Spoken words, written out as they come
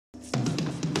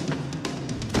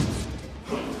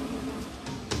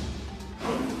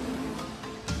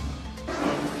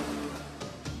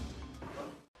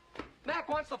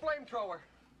flamethrower.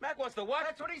 Mac wants the what?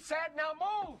 That's what he said. Now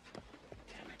move.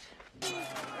 Damn it.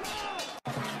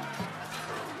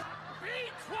 Be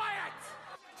quiet!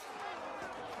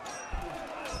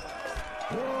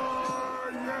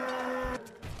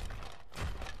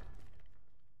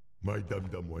 My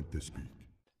dum-dum want to speak.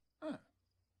 Ah,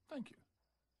 thank you.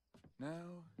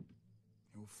 Now,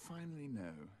 you'll finally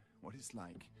know what it's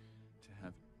like to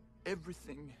have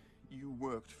everything you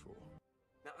worked for.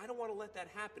 Now, I don't want to let that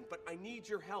happen, but I need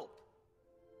your help.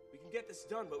 We can get this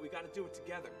done, but we got to do it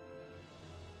together.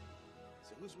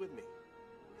 So who's with me?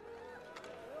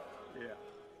 Yeah.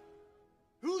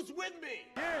 Who's with me?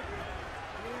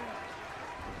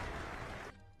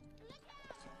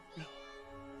 No,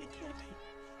 it can't be.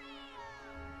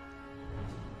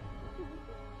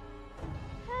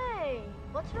 Hey,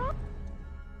 what's wrong?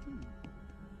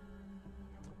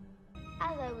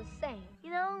 As I was saying,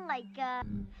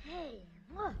 hey,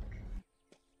 look.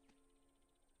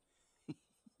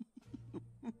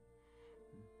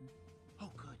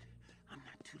 Oh, good. I'm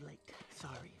not too late.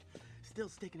 Sorry. Still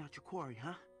staking out your quarry,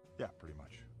 huh? Yeah, pretty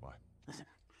much. Why? Listen,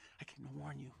 I came to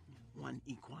warn you, one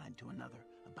equine to another,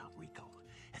 about Rico.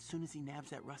 As soon as he nabs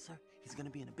that rustler, he's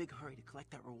gonna be in a big hurry to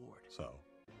collect that reward. So?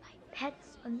 My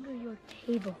pet's under your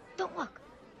table. Don't look.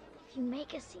 If you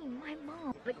make a scene, my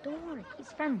mom. But don't worry,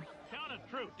 he's friendly. Tell the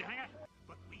truth, dang it!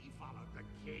 But we followed the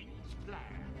king's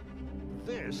plan.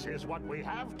 This is what we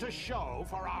have to show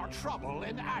for our trouble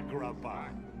in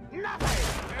Agrabah.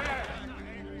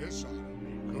 Nothing! This ought to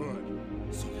be good.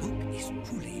 So Rourke is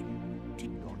truly...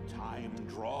 Your time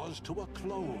draws to a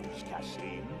close,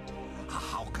 Cassim.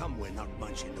 How come we're not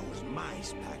bunching those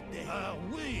mice back there?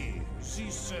 Oui.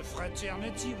 This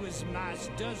fraternity with mice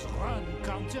does run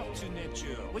counter to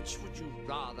nature. Which would you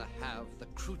rather have, the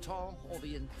crouton or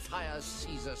the entire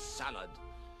Caesar salad?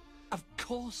 Of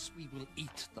course we will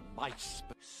eat the mice,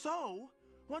 but... So,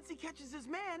 once he catches his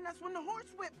man, that's when the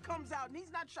horsewhip comes out, and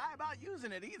he's not shy about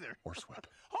using it either. Horsewhip.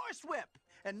 Horsewhip!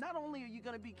 And not only are you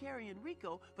gonna be carrying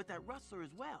Rico, but that rustler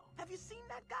as well. Have you seen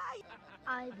that guy?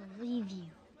 I believe you.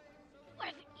 What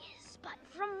if it is but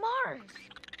from Mars?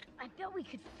 I bet we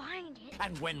could find it.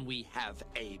 And when we have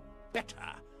a better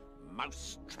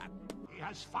mousetrap. He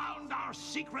has found our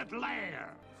secret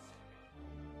lair.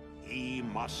 He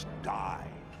must die.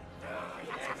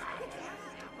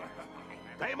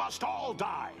 They must all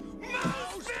die.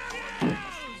 Mouse!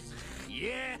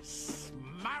 Yes,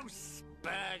 mouse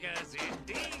burgers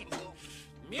indeed.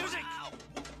 Music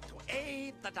to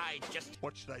aid the digestion.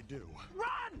 What should I do?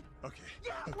 Run! Okay.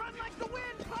 Yeah, run like the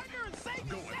wind, partner, and save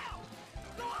Going. yourself!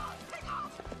 Go on, take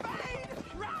off, fade,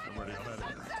 run! I'm ready, I'm out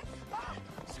of here.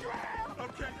 Scram!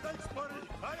 Okay, thanks, buddy.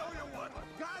 I owe you one.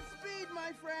 Godspeed,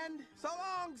 my friend. So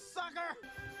long, sucker!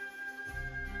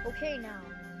 Okay, now,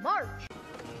 march!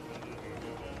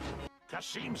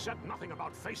 Cassim said nothing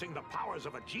about facing the powers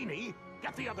of a genie.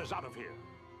 Get the others out of here.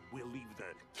 We'll leave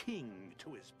the king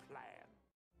to his plan.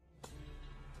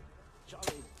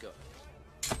 Jolly good.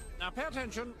 Now pay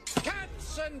attention.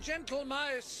 Cats and gentle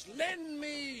mice, lend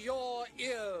me your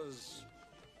ears.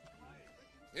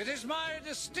 It is my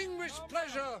distinguished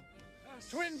pleasure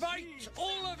to invite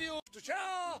all of you to share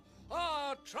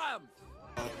our triumph.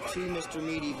 2 Mr.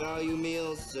 Meaty value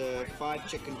meals, 5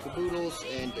 chicken caboodles,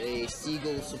 and a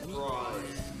seagull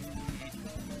surprise.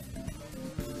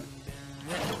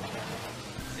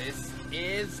 This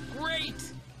is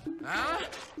great! Huh?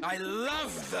 I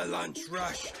love the lunch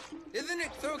rush. Isn't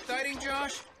it so exciting,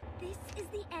 Josh? This is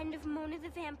the end of Mona the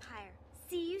Vampire.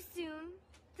 See you soon.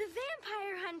 The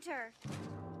Vampire Hunter.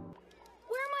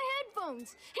 Where are my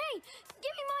headphones? Hey,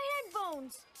 give me my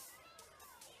headphones!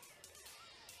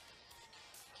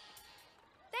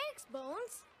 Thanks,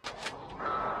 Bones.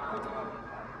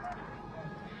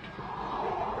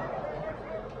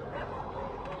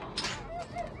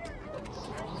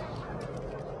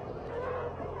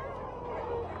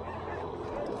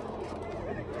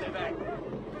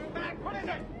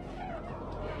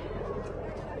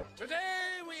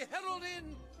 Today we herald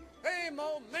in a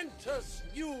momentous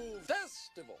new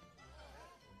festival.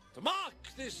 To mark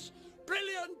this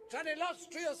brilliant and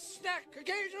illustrious snack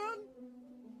occasion,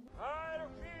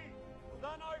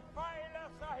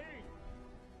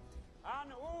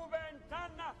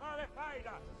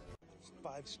 There's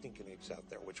 5 stinking apes out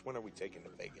there. Which one are we taking to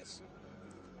Vegas?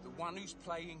 The one who's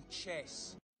playing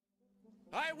chess.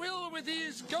 I will with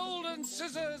these golden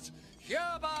scissors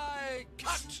hereby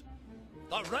cut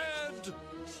the red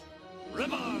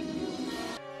ribbon.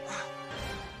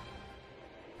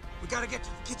 We gotta get to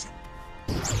the kitchen.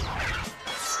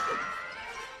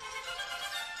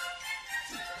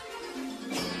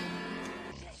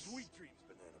 Sweet dreams,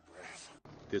 banana bread.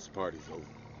 This party's over.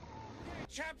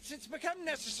 Chaps, it's become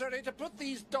necessary to put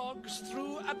these dogs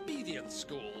through obedience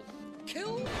school.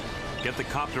 Kill? Get the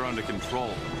copter under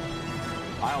control.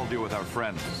 I'll deal with our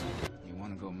friends. You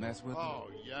wanna go mess with them? Oh,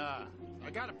 yeah. I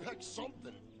gotta pick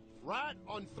something. Right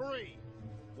on 3.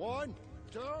 1,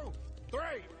 2, 3.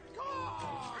 Go!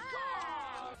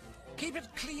 Keep it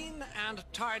clean and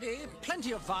tidy.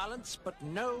 Plenty of violence, but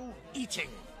no eating.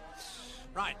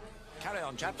 Right. Carry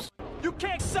on, chaps. You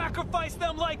can't sacrifice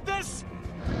them like this!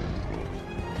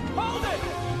 Hold it!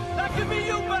 That could be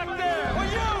you back there! Or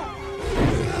you!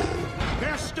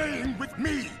 They're staying with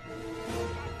me!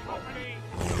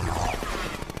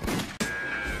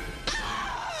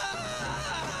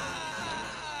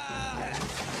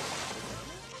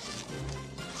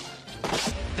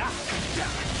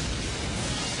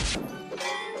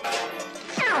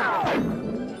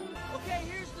 Okay,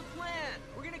 here's the plan.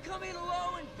 We're gonna come in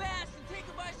low and fast and take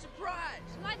them by surprise.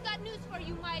 I've got news for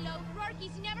you, Milo.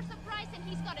 Rourke's never surprised and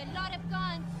he's got a lot of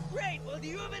guns. Great, well, do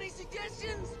you have any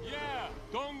suggestions? Yeah,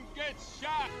 don't get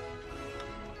shot.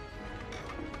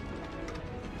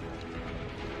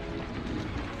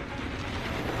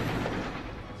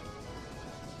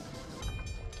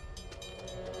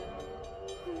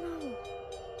 No.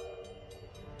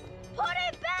 Put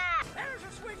it back! There's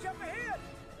a switch up ahead!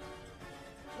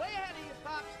 Way ahead of you,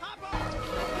 Pops. Hop on!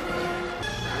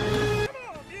 Come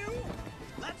on, you!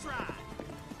 Let's ride!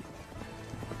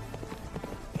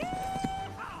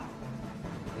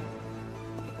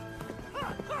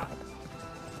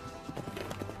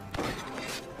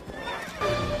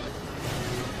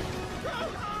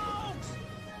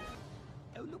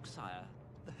 Oh, look, sire.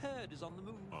 The herd is on the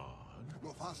move.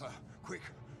 Mufasa, quick.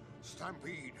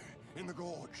 Stampede in the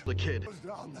gorge. The kid. Who's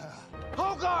down there?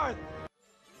 Hogarth!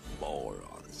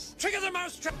 Morons. Trigger the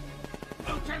mousetrap!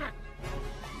 Lieutenant!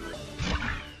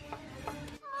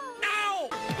 Now!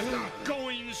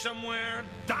 Going somewhere,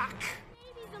 Doc?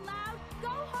 Babies allowed. Go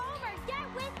home or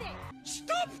get with it.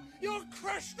 Stop! You'll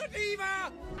crush the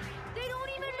diva! They don't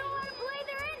even know how to play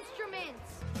their instruments.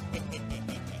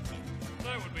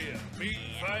 That would be a beat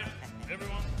fight,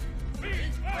 everyone.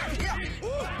 Beat fight! Beat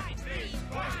fight! Beat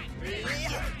fight! Beat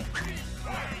fight!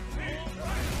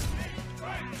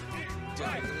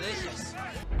 Delicious.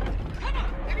 Come on,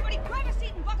 everybody grab a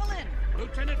seat and buckle in.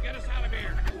 Lieutenant, get us out of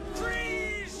here.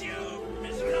 Freeze, you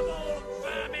miserable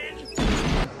vermin!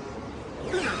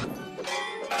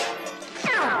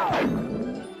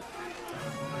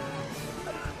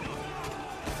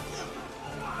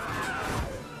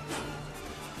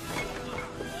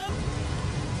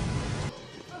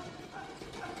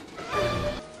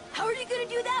 How are you gonna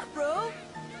do that, bro?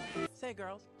 Say,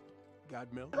 girls.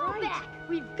 God milk? Go back!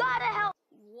 We've gotta help!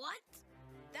 What?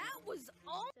 That was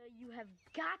all? So you have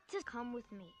got to come with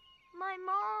me. My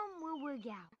mom will wig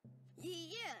out.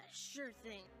 Yeah, sure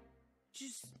thing.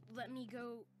 Just let me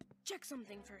go check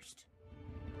something first.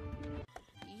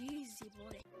 Easy,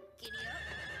 boy. Giddy up.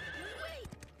 Wait!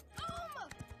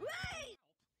 Wait!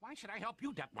 Why should I help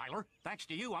you, Detweiler? Thanks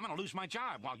to you, I'm gonna lose my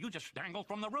job while you just dangle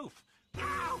from the roof.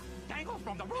 Ow! Dangle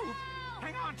from the roof?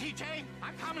 Hang on, TJ!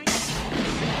 I'm coming!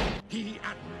 He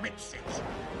admits it.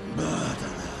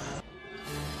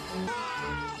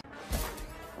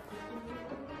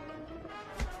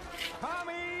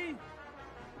 Tommy!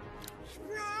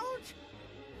 Sprout!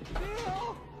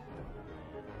 Bill!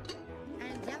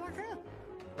 Angelica?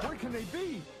 Where can they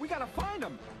be? We gotta find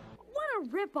them. What a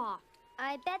ripoff!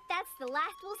 I bet that's the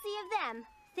last we'll see of them.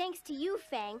 Thanks to you,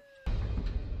 Fang.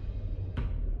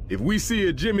 If we see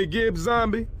a Jimmy Gibbs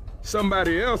zombie,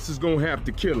 somebody else is gonna have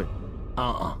to kill him.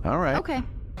 All right. Okay.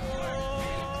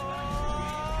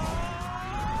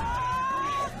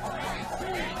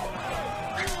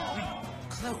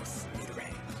 Close,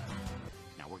 Ray.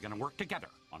 Now we're gonna work together.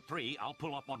 On 3, I'll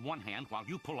pull up on one hand while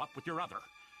you pull up with your other.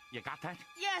 You got that?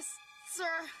 Yes,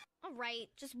 sir. All right,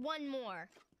 just one more.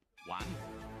 1,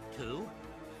 2,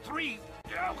 3.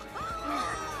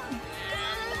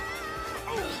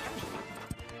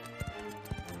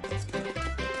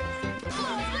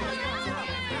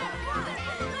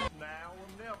 Now or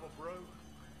never, bro.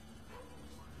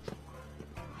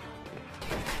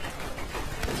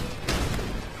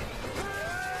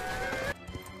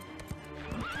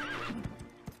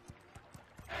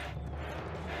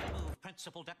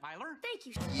 Principal Detweiler? Thank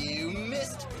you. You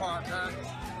missed, Parker.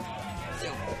 So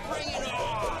bring it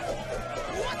on!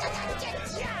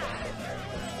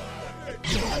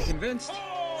 I'm convinced.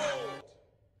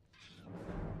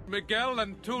 Miguel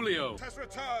and Tulio. Has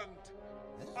returned.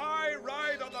 I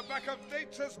ride on the back of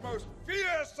nature's most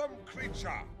fearsome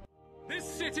creature. This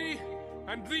city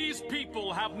and these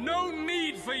people have no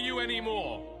need for you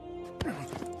anymore. That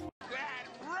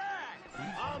rat!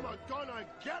 I'm a gonna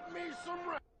get me some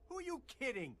rest. Who are you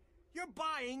kidding? You're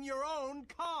buying your own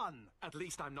con. At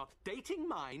least I'm not dating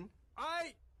mine.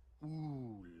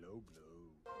 Ooh, low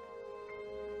blow.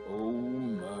 Oh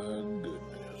my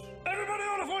goodness. Everybody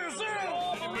order for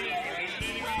yourself!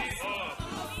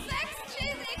 Sex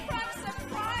cheesy crumb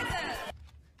surprises!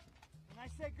 When I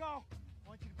say go, I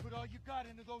want you to put all you got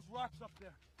into those rocks up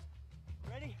there.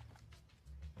 Ready?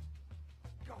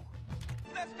 Go.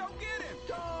 Let's go get him!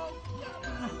 Go!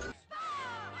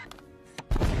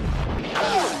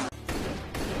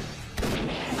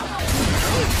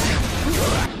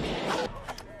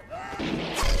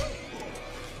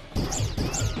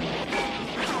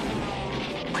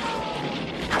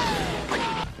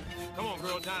 Come on,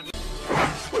 girl, time.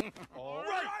 All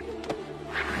right.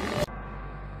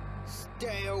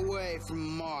 Stay away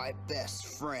from my best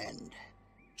friend.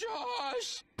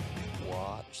 Josh!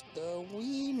 Watch the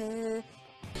wiener.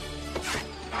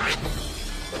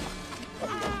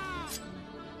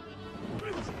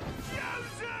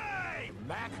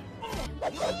 Back.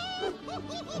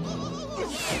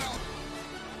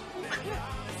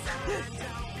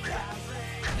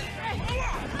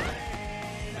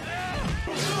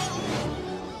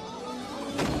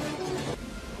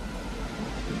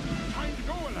 Time to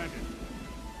go, Aladdin.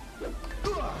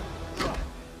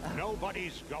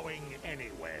 Nobody's going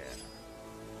anywhere.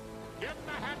 Give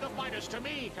the hand of Midas to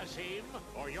me, Kasim,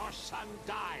 or your son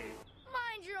dies.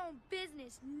 Mind your own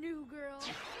business, new girl.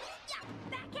 Yeah,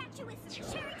 back at you with some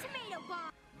cherry tomato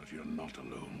bomb. But you're not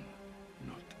alone.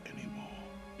 Not anymore.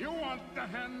 You want the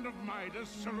hand of Midas,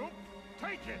 Sarup?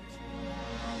 Take it!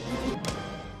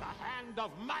 The hand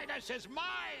of Midas is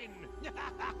mine!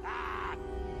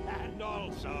 And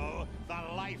also, the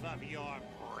life of your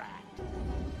brat.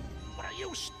 What are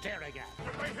you staring at?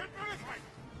 If they hit me,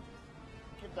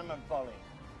 Keep them in volley.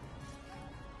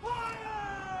 $5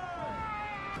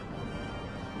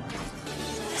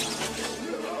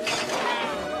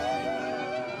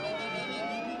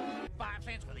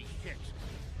 cents for these chicks.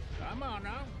 Come on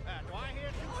now. Do I hear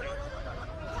two cents?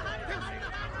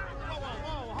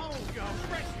 Whoa, hold your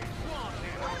britches. Go on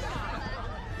now.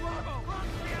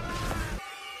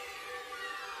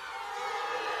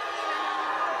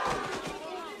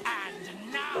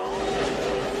 And now...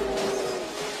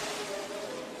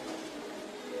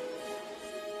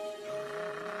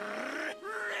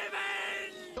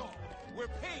 We're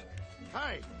pink!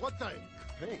 Hey, what the?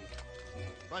 Pink?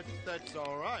 That's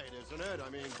all right, isn't it? I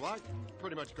mean, black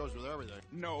pretty much goes with everything.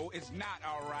 No, it's not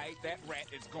all right. That rat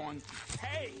is going to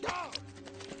pay.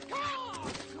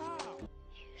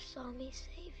 You saw me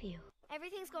save you.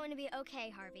 Everything's going to be okay,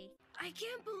 Harvey. I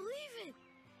can't believe it.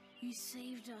 You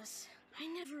saved us. I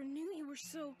never knew you were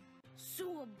so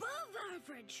above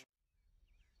average.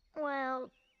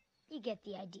 Well, you get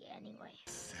the idea anyway.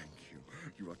 Thank you.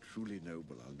 You are truly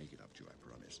noble. I'll make it up to you, I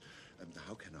promise.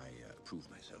 How can I prove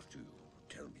myself to you?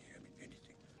 Tell me,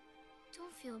 anything.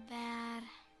 Don't feel bad.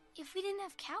 If we didn't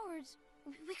have cowards,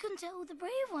 we couldn't tell who the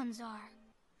brave ones are.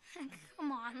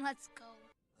 Come on, let's go.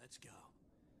 Let's go.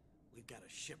 We've got a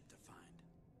ship to find.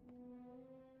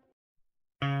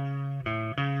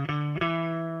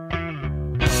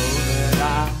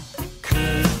 I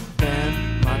could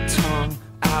bend my tongue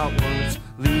outwards,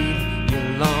 leave your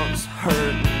lungs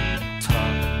hurting,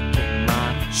 tuck in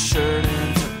my shirt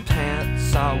into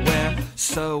pants I wear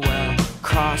so well,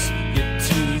 cross your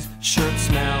T's, shirt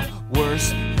smell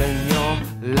worse than your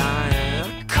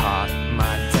lying, caught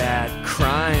my dad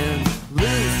crying,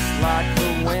 loose like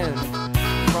the wind,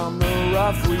 from the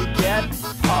rough we get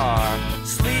far,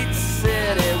 Sleep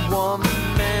City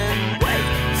woman,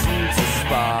 waiting to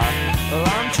spar. Well,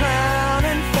 I'm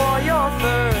drowning for your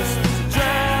thirst,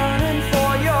 drowning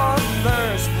for your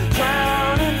thirst,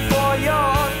 drowning for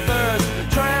your thirst,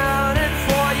 drowning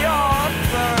for your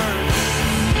thirst.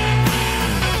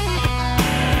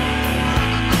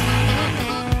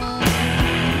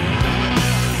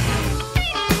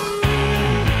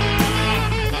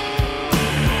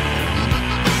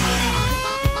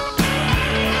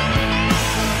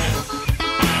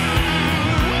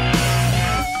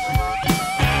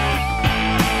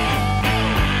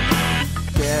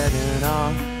 Getting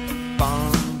off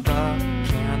on the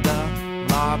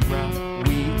candelabra,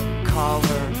 we call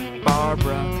her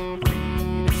Barbara,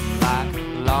 reading like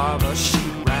lava.